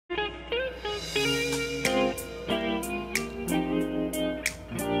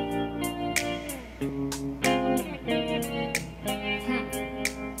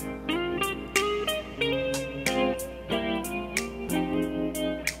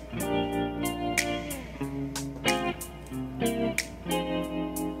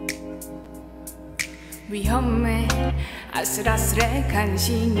맘에 아슬아슬해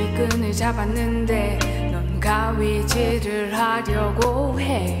간신히 끈을 잡았는데 넌 가위질을 하려고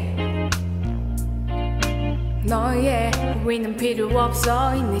해. 너의 위는 필요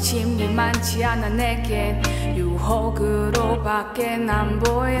없어. 있는 심리 많지 않아. 내겐 유혹으로밖에 안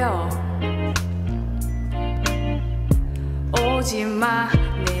보여. 오지마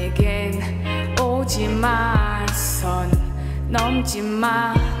내겐 오지마. 선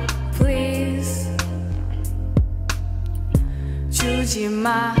넘지마 please.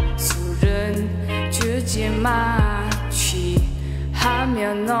 주지마 술은 주지마.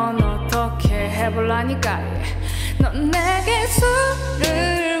 취하면 넌 어떻게 해볼라니까. 넌 내게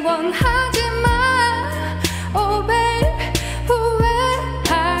술을 원하지마. Oh babe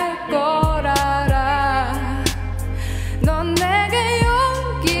후회할 걸 알아. 넌 내게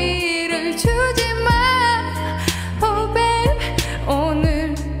용기를 주지마. Oh babe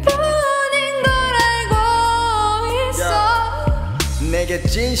오늘뿐인 걸 알고 있어. 내게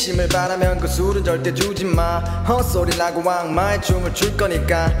진심을 바라면 그 술은 절대 주지마. 헛소리라고 악마의 춤을 출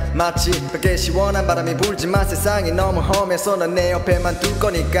거니까. 마치 밖에 시원한 바람이 불지만 세상이 너무 험해서 넌 내 옆에만 둘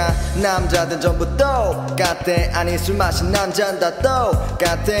거니까. 남자들 전부 똑같아. 아니 술 마신 남자는 다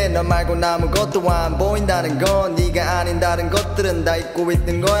똑같아. 너 말곤 아무것도 안 보인다는 건 네가 아닌 다른 것들은 다 잊고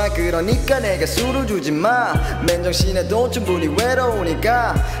있는 거야. 그러니까 내게 술을 주지마. 맨정신에도 충분히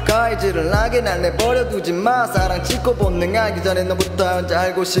외로우니까 가위질을 하게 날 내버려 두지마. 사랑 짓고 본능 알기 전에 너부터 혼자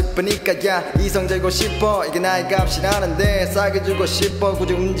알고 싶으니까. 야 이성적이고 싶어. 이게 나의 값이라는데 싸게 주고 싶어.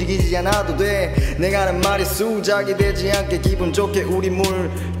 굳이 움직이지 않아도 돼. 내가 하는 말이 수작이 되지 않게 기분 좋게 우리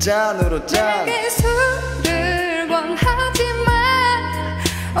물잔으로 짠. 내게 술을 원하지마.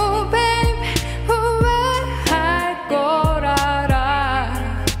 Oh babe 후회할 걸 알아.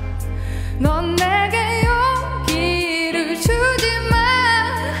 넌 내게 용기를 주지마.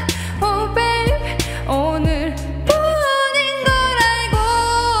 Oh babe 오늘뿐인 걸 알고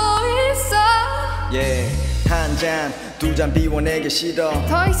있어. Yeah 한 잔 두 잔 비워 내게 싫어.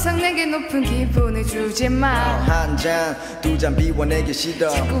 더 이상 내게 높은 기분을 주지마. 한 잔 두 잔 비워 내게 싫어.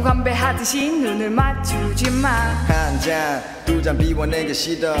 자꾸 건배하듯이 눈을 맞추지마. 한 잔 두 잔 비워 내게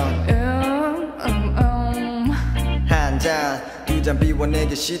싫어. 한 잔 두 잔 비워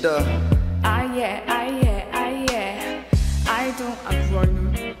내게 싫어. 아예 아예 아예 I don't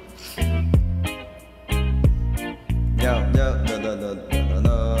agree. Yo yo no no no no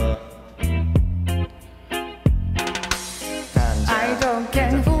no. I don't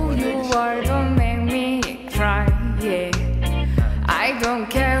care who you are, don't make me cry. Yeah. I don't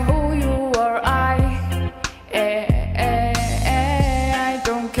care who you are. I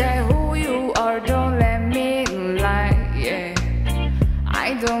don't care who you are, don't let me lie. Yeah.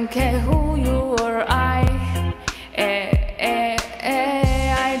 I don't care who you are. I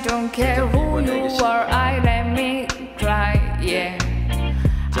don't care who you are. I let me cry. Yeah.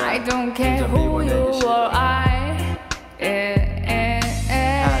 I don't care who you are.